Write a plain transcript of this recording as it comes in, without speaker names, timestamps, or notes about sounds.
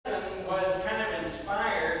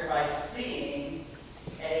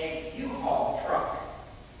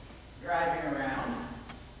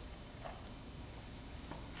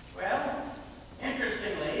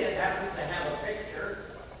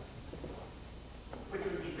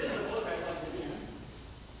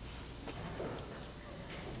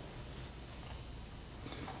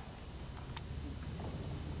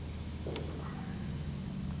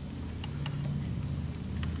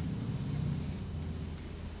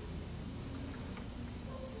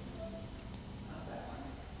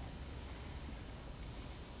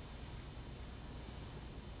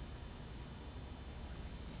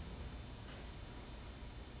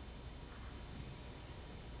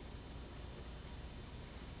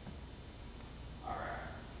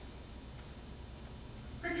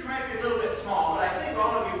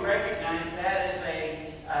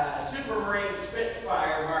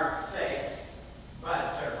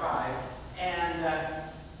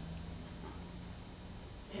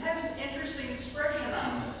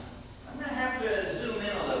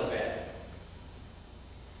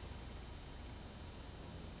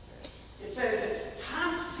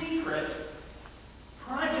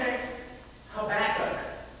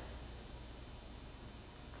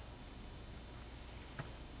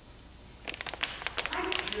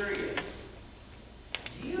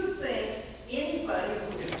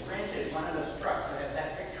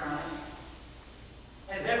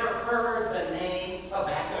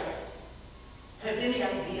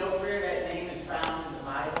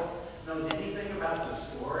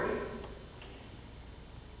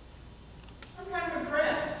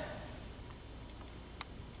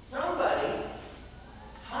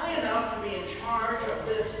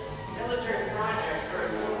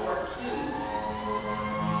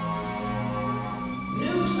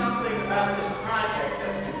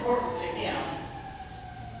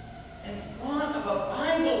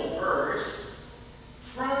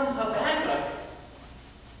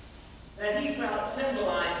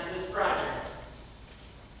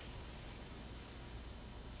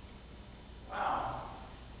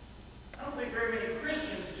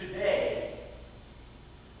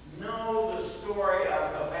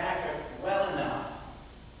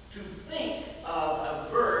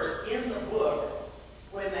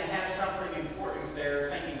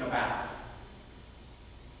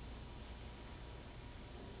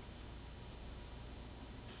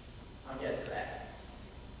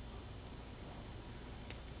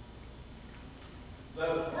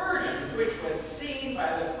the burden which was seen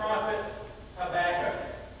by the prophet Habbakkuk.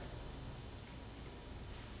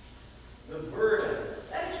 The burden.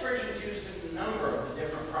 That expression is used in a number of the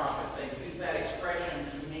different prophets. They use that expression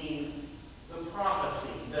to mean the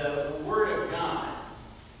prophecy, the word of God.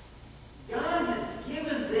 God has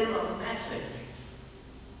given them a message.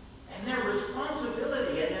 And their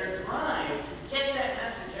responsibility and their drive to get that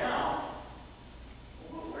message out,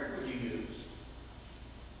 what word would you use?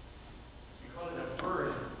 You call it a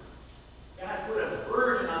burden. God put a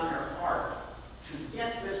burden on their heart to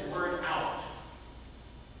get this word out.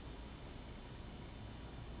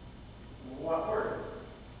 What word?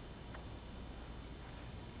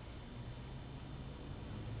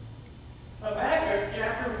 Habakkuk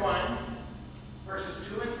chapter 1, verses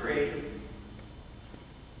 2 and 3.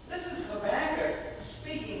 This is Habakkuk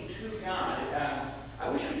speaking to God. I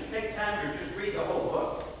wish we could take time to just read the whole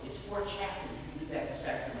book. It's 4 chapters. You can do that this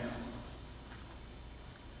afternoon.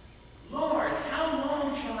 Lord, how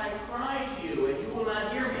long shall I cry to you, and you will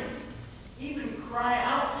not hear me? Even cry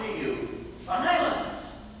out to you,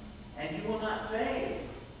 violence, and you will not save.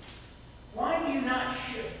 Why do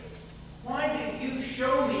you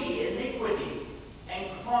show me iniquity and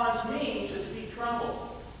cause me to see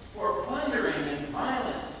trouble? For plundering and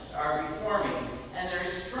violence are before me, and there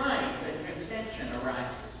is strife and contention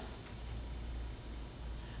arises.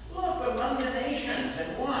 Look among the nations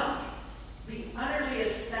and watch. Be utterly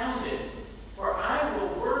astounded, for I will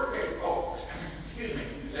work excuse me,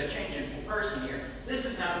 there's a change in person here. This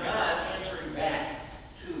is now God answering back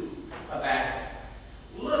to Habakkuk.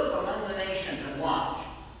 Look among the nations and watch.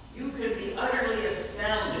 You can be utterly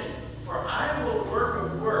astounded, for I will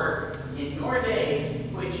work a work in your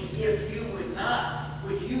days, which you would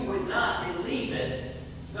not believe it,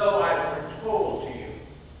 though I were told to you.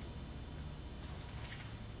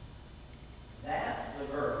 That's the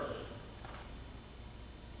verse.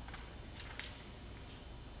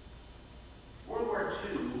 World War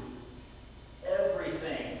II,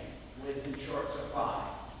 everything was in short supply.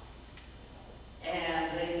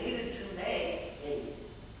 And they needed to make an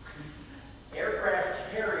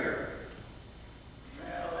aircraft carrier.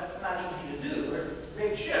 Well, that's not easy to do. They're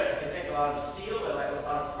big ships. They take a lot of steel, they like a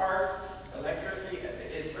lot of parts, electricity.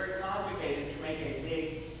 It's very complicated to make a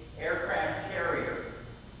big aircraft carrier.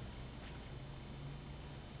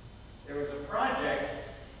 There was a project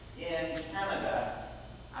in Canada,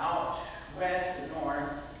 out west and north,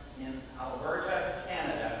 in Alberta,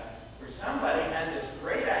 Canada, where somebody had this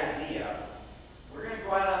great idea. We're going to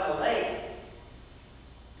go out on the lake,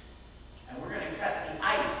 and we're going to cut the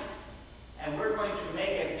ice, and we're going to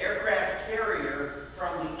make an aircraft carrier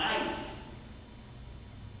from the ice.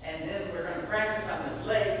 And then we're going to practice on this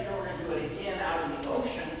lake, and then we're going to do it again out in the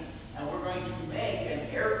ocean, and we're going to make an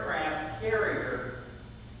aircraft carrier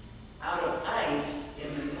out of ice in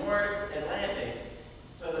the North Atlantic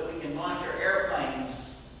so that we can launch our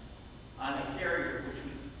airplanes on a carrier, which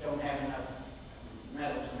we don't have enough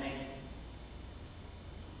metal to make.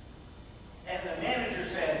 And the manager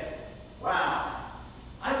said, wow,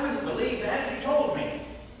 I wouldn't believe that if you told me.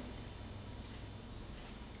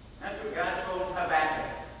 That's what God told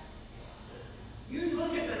Habakkuk. You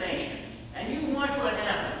look at the nations, and you watch what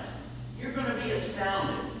happens. You're going to be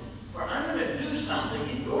astounded. For I'm going to do something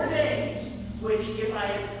in your days, which if I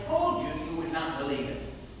had told you, you would not believe it.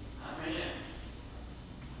 Amen.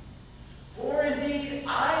 For indeed,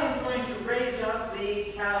 I am going to raise up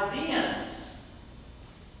the Chaldeans,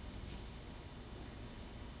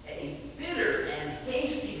 a bitter and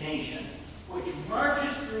hasty nation, which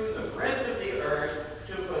marches through the breadth of the earth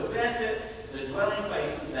to possess it, the dwelling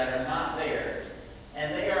places that are not theirs.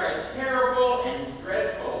 And they are terrible and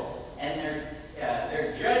dreadful, and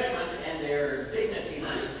their judgment and their dignity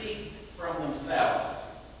proceed from themselves.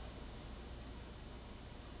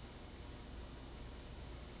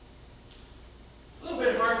 A little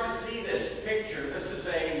bit hard to see this picture. This is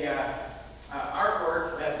a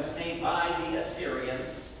artwork that was made by the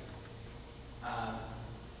Assyrians.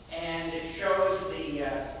 And it shows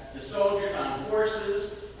the soldiers on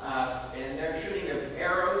horses, and they're shooting their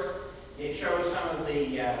arrows. It shows some of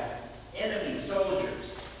the enemy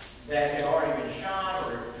soldiers that had already been shot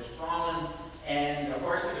or just fallen, and the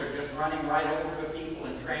horses are just running right over the people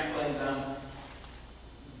and trampling them.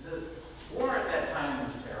 The war at that time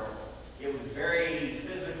was terrible. It was very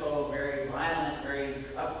physical, very violent, very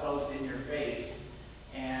up close in your face,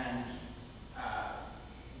 and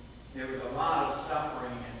there was a lot of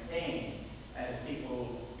suffering and pain as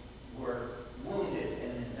people were wounded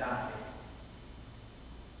and then died.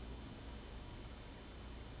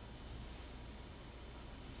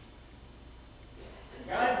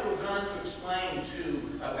 God goes on to explain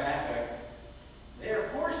to Habakkuk, there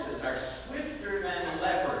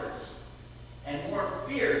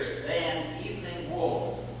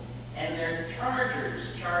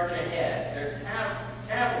chargers charge ahead. Their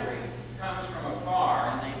cavalry comes from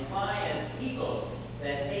afar, and they fly as eagles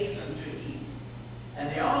that hasten to eat.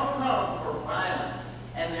 And they all come for violence,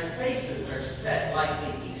 and their faces are set like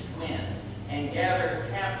the east wind, and gather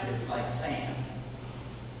captives like sand.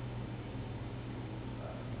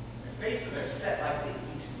 Their faces are set like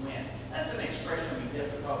the east wind. That's an expression that would be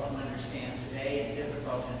difficult to understand today and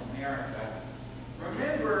difficult in America.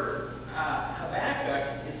 Remember,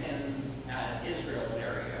 Habbakkuk is in Israel's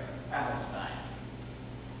area, Palestine.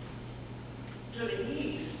 To the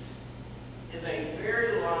east is a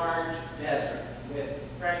very large desert with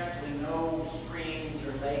practically no streams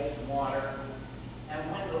or lakes, water.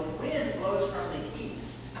 And when the wind blows from the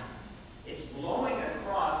east, it's blowing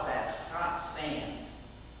across that hot sand.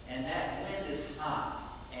 And that wind is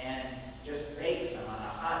hot and just bakes them. On a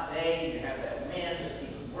hot day, you have that wind, it's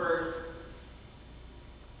even worse.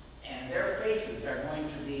 And their faces are going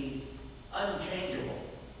to be unchangeable,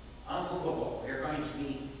 unmovable. They're going to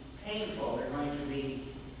be painful. They're going to be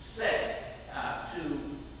set to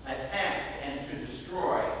attack and to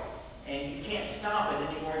destroy. And you can't stop it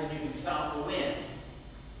any more than you can stop the wind.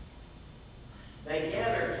 They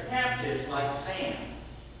gather captives like sand.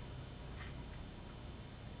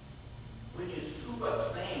 When you scoop up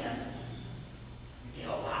sand, you get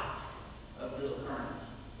a lot of little kernels,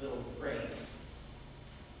 little grains.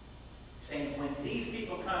 Saying when these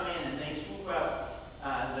people come in and they swoop up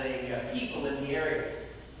the people in the area,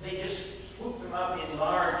 they just swoop them up in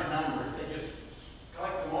large numbers. They just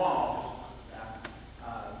collect them all.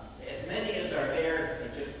 As many as are there,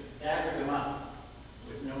 they just gather them up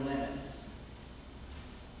with no limits.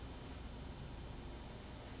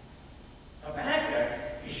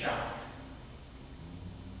 Habakkuk is shocked.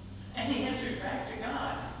 And he answers back to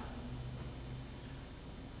God.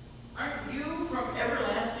 Aren't you from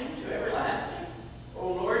everlasting to everlasting, O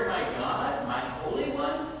Lord my God, my Holy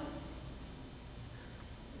One?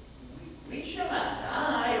 We shall not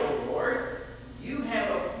die, O Lord. You have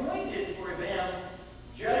appointed for them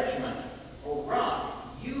judgment, O rock.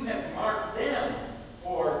 You have marked them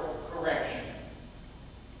for correction.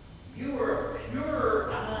 You are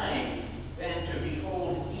purer eyes than to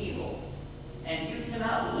behold evil, and you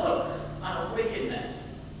cannot look on wickedness.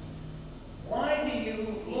 Why do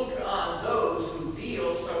you look on those who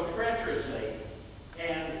deal so treacherously,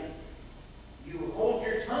 and you hold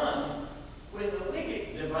your tongue when the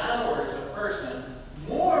wicked devours a person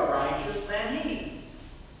more righteous than he?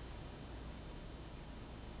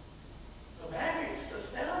 Habakkuk's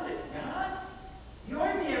astounded. God,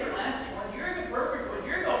 you're the everlasting one. You're the perfect one.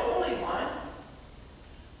 You're the holy one.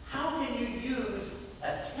 How can you use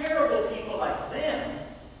a terrible people like them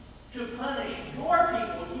to punish your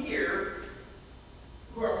people here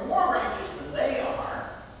who are more righteous than they are,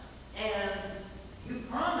 and you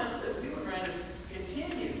promised that we were going to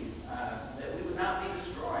continue, that we would not be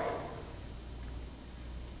destroyed?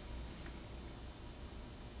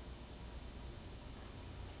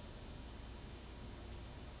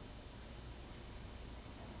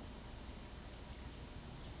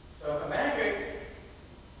 So Habakkuk,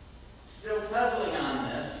 still puzzling on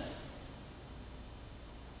this,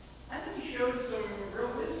 I think he showed some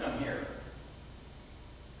real wisdom here.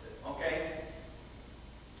 Okay?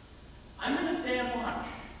 I'm going to stand watch,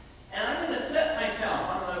 and I'm going to set myself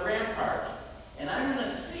on the rampart, and I'm going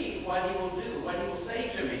to see what he will do, what he will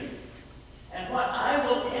say to me, and what I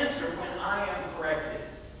will answer when I am corrected.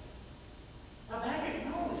 Habakkuk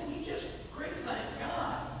knows he just criticized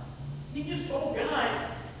God. He just told God,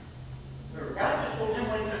 or God just told him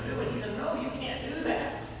what he's going to do, and he said, no, you can't do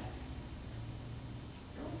that.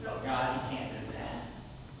 Don't tell God he can't do that.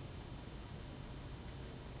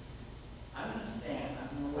 I'm going to stand.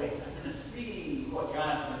 I'm going to wait. I'm going to see what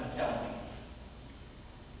God's going to tell me.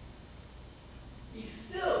 He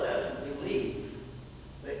still doesn't believe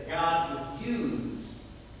that God would use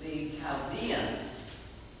the Chaldeans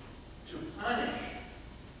to punish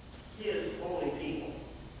his holy people.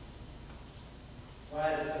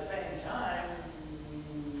 But at the same time,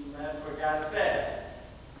 that's what God said.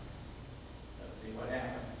 Let's see what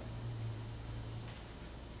happens.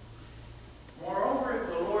 Moreover,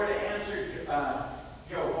 the Lord answered Job.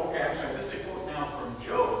 Okay, I'm sorry. This is a quote now from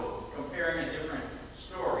Job, comparing a different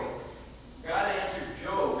story. God answered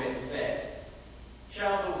Job and said,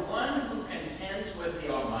 shall the one who contends with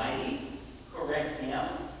the Almighty correct him?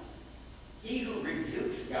 He who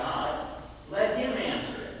rebukes God, let him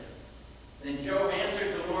answer it. Then Job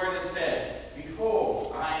answered the Lord and said,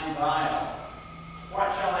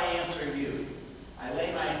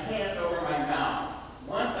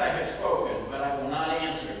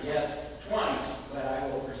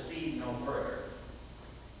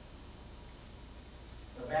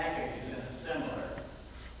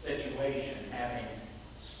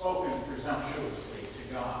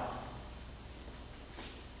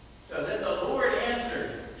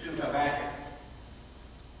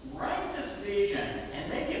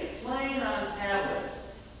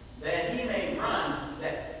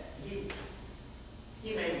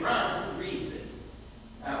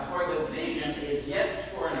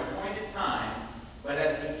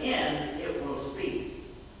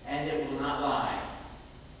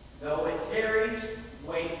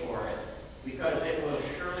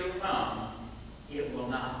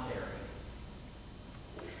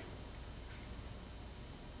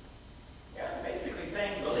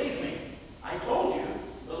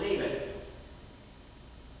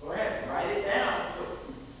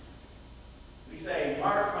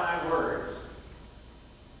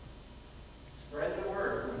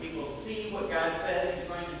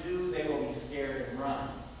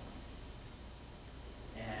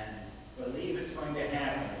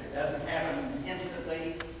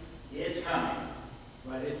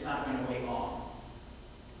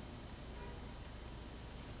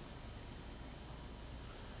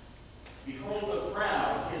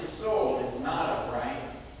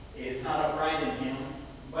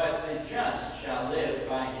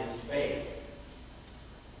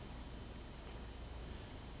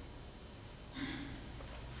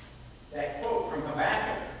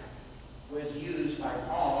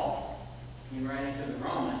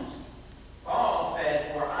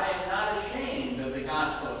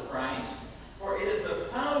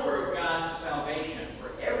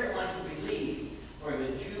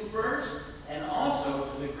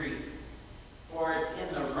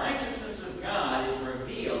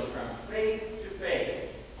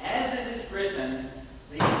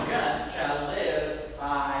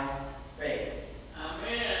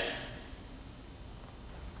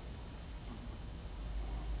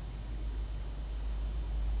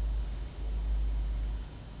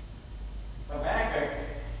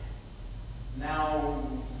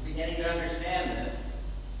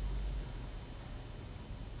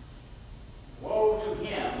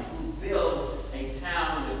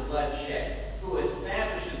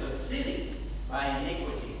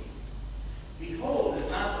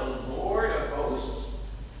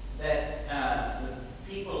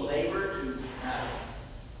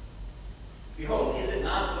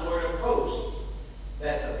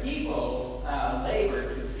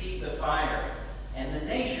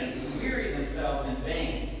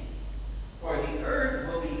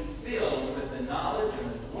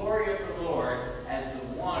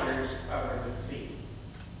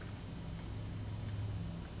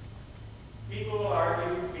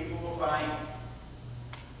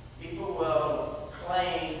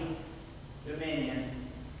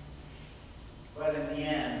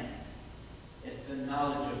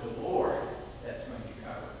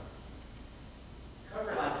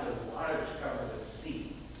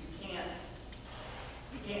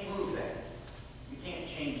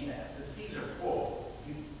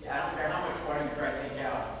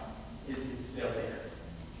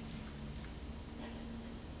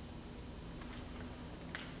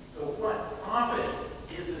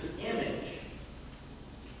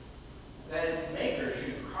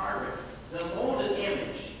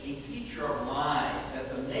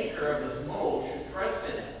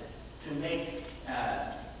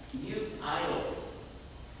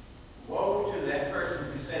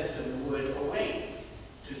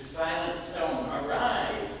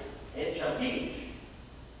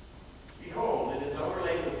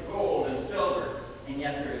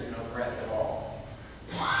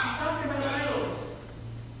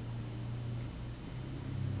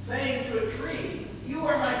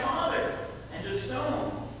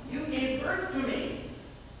 to me.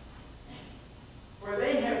 For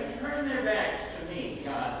they have turned their backs to me,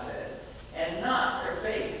 God said, and not their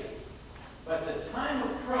face. But the time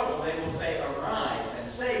of trouble they will say, arise and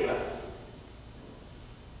save us.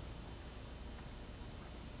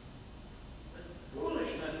 The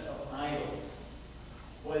foolishness of idols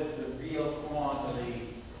was the real cause of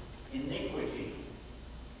the iniquity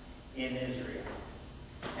in Israel.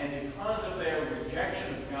 And because of their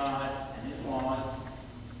rejection of God and his laws,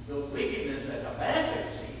 the wickedness that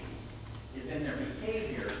Habbakkuk sees is in their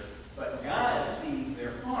behavior, but God sees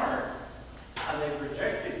their heart, how they've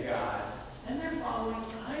rejected God, and they're following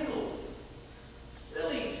idols.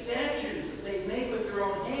 Silly statues that they make with their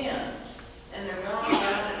own hands. And they're going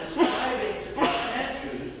around and ascribing to these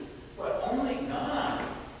statues what only God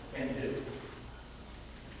can do.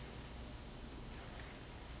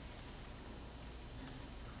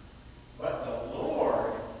 But the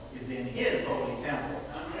Lord is in his holy temple.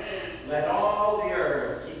 Amen. Let all the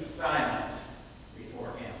earth keep silent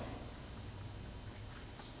before him.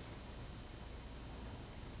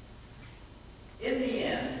 In the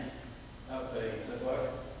end of the book,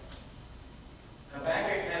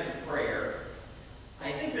 Habakkuk has a prayer.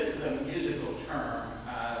 I think this is a musical term.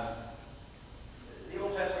 The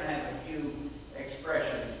Old Testament has a few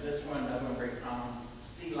expressions. This one, another one very common,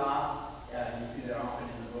 Selah. You see that often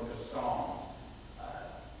in the book of Psalms.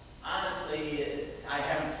 Honestly, I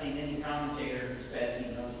haven't seen any commentator who says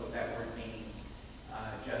he knows what that word means.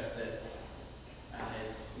 Just that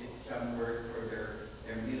it's some word for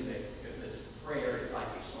their music, because this prayer is like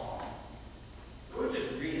a song. So we'll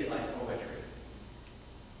just read it like poetry.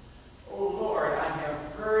 O Lord, I have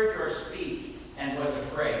heard your speech and was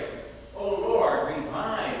afraid. O Lord,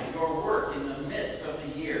 revive your work in the midst of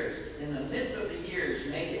the years. In the midst of the years,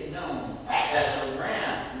 make it known that in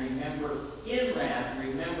wrath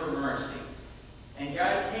remember mercy. And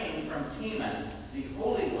God came from Teman, the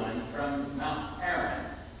Holy One from Mount Paran.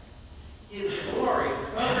 His glory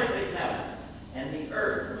covered the heavens, and the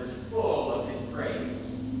earth was full of his praise.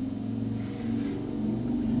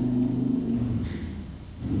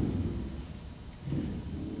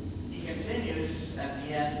 He continues at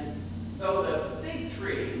the end, though the fig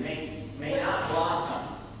tree may not blossom,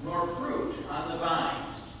 nor fruit on the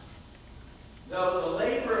vines, though the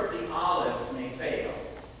labor of the olive may fail,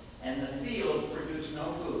 and the fields produce no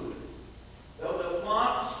food, though the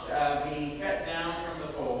flocks be cut down from the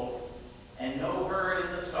fold, and no herd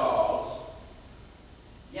in the stalls,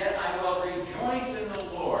 yet I will rejoice in the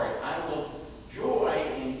Lord. I will joy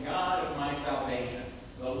in God of my salvation.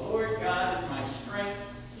 The Lord God is my strength.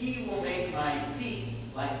 He will make my feet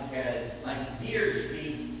like deer's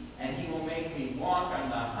feet, and he will make me walk on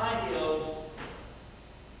the high hills.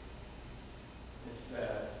 This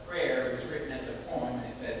prayer was written as a poem, and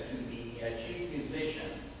it says, to the chief musician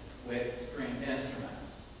with stringed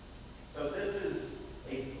instruments. So this is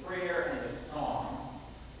a prayer and a song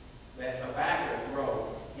that Habakkuk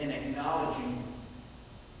wrote in acknowledging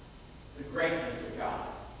the greatness of God.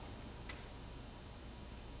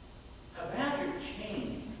 Habakkuk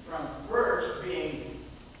changed from first being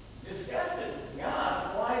disgusted with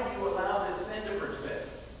God, why do you allow this sin to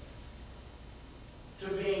persist, to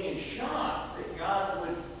being in shock that God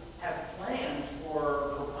would have plans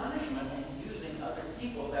for punishment and using other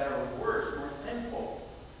people that are worse, more sinful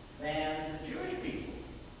than the Jewish people,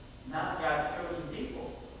 not God's chosen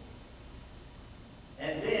people.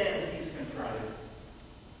 And then he's confronted.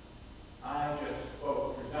 I just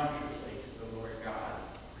spoke presumptuously to the Lord God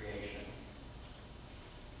of creation.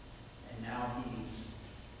 And now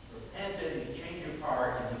he's repented, he's changed of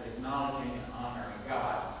heart, and he's acknowledging and honoring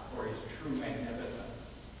God for his true magnificence.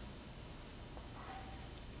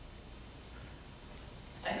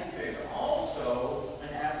 I think there's also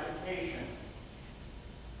an application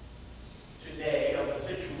today of the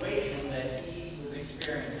situation that he was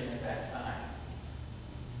experiencing at that time.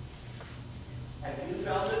 Have you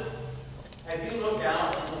felt it? Have you looked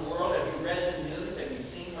out in the world? Have you read the news? Have you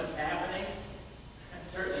seen what's happening?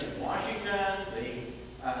 Certainly in Washington,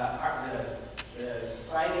 the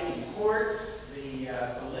fighting in courts, the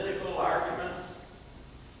political arguments.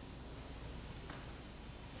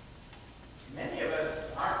 Many of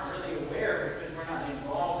us aren't really aware because we're not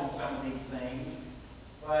involved in some of these things,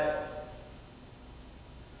 but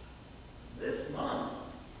this month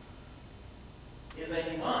is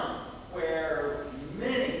a month where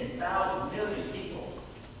many thousand million people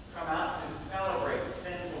come out to celebrate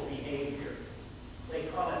sinful behavior. They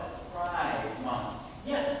call it Pride Month.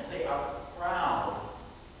 Yes, they are proud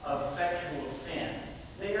of sexual sin.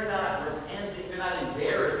 They are not repenting. They're not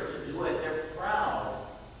embarrassed to do it. They're proud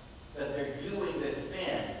that they're doing this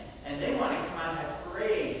sin. And they want to come out and have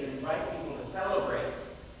parades and invite people to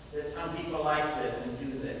people like this and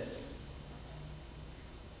do this.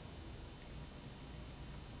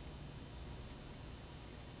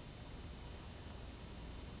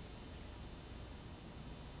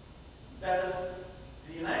 Does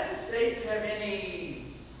the United States have any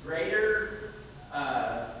greater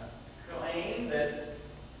claim that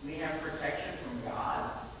we have protection from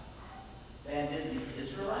God than did the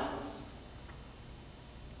Israelites?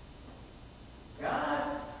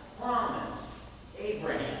 God promised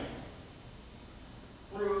Abraham,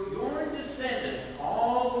 through your descendants,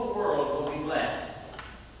 all the world will be blessed.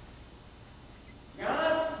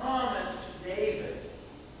 God promised to David,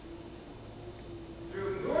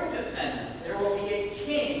 through your descendants, there will be a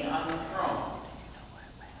king on the throne.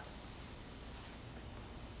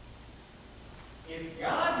 If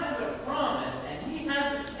God has a promise and he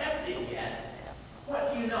hasn't kept it yet,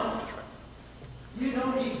 what do you know? You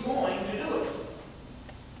know he's going to do it.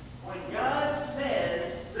 When God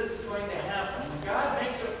says this is going to happen, when God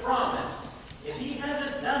makes a promise, if he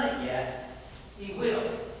hasn't done it yet, he will.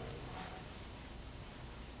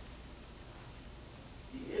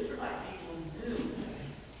 The Israelite people knew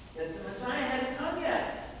that the Messiah hadn't come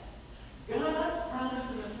yet. God promised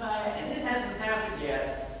the Messiah, and it hasn't happened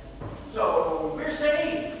yet, so we're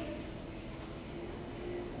saved.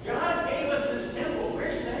 God gave us this temple.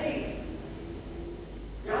 We're saved.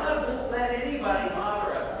 God won't let anybody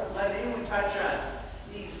bother us, won't let anyone touch us.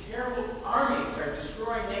 These terrible armies are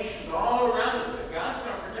destroying nations all around us, but God's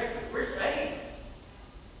going to protect us. We're safe.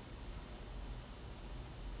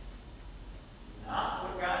 Not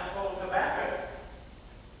what God told Habbakkuk.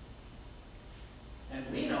 And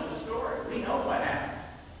we know the story. We know what happened.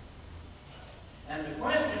 And the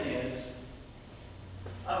question is,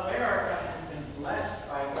 America has been blessed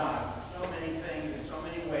by God for so many things in so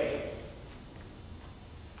many ways.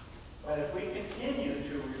 But if we continue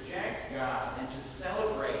to reject God and to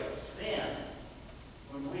celebrate sin,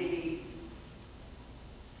 when we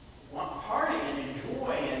want party and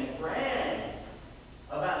enjoy and brag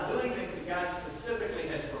about doing things that God specifically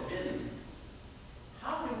has forbidden,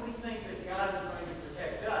 how can we think that God is going to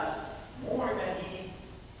protect us more than he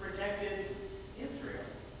protected Israel?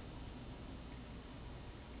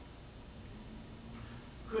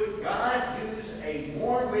 Could God use a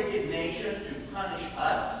more wicked nation to punish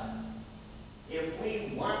us if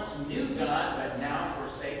we once knew God but now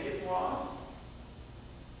forsake his laws?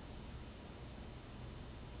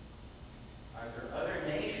 Are there other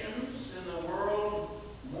nations in the world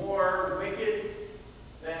more wicked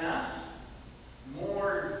than us?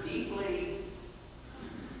 More deeply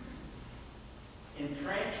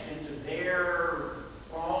entrenched into their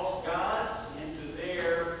false gods, into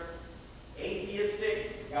their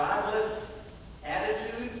atheistic, godless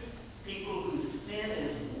attitudes? People whose sin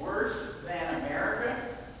is worse than America?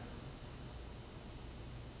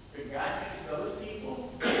 Could God use those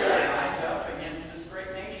people to rise up against this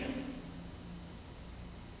great nation?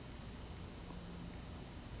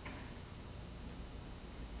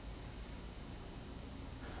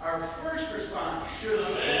 Our first response should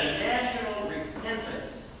be a national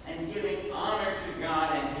repentance and giving honor to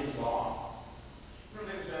God and his law. You know,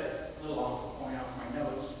 there's a little off the point off my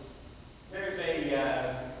notes. There's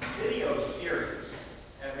a video series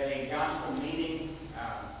of a gospel meeting.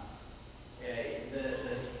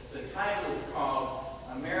 The title is called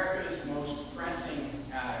America's Most Pressing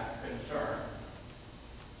Concern.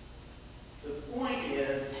 The point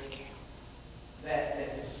is that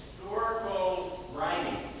the historical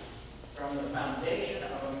writings from the foundation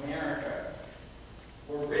of America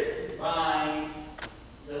were written by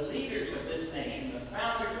the leaders of this nation, the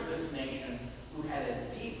founders of this nation, who had a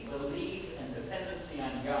deep belief and dependency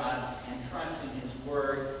on God and trust in his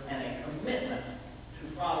word and a commitment to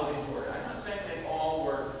follow his word. I'm not saying they all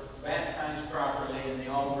were baptized properly and they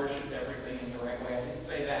all worshiped everything in the right way. I didn't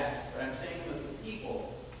say that. But I'm saying that the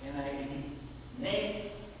people, and I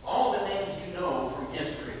name all the names you know from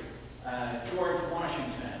history, George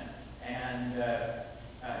Washington and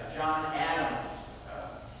John Adams,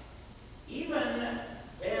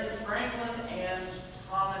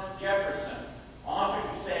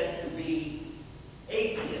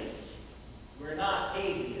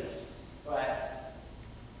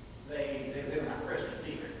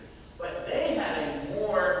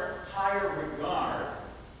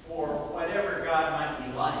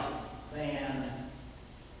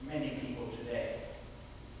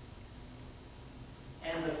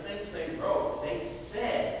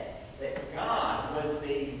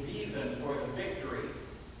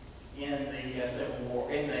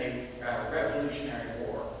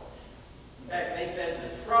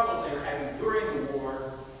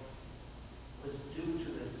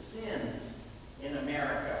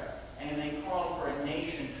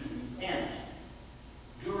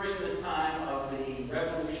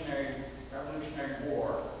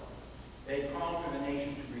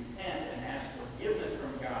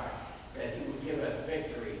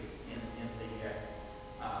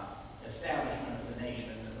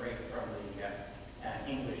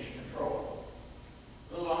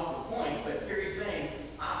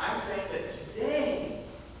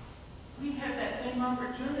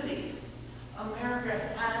 believe. America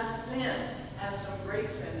has sinned, has some great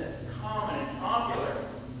sin that's common and popular,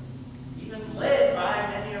 even led by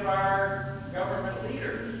many of our government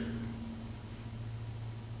leaders.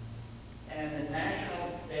 And the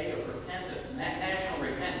National Day of Repentance, National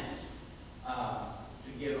Repentance,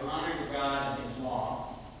 to give honor to God and His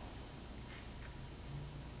law.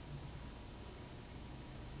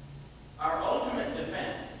 Our ultimate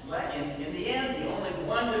defense, in the end, the only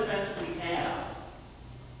one defense we have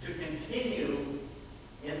to continue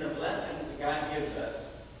in the blessings that God gives us,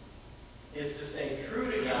 is to stay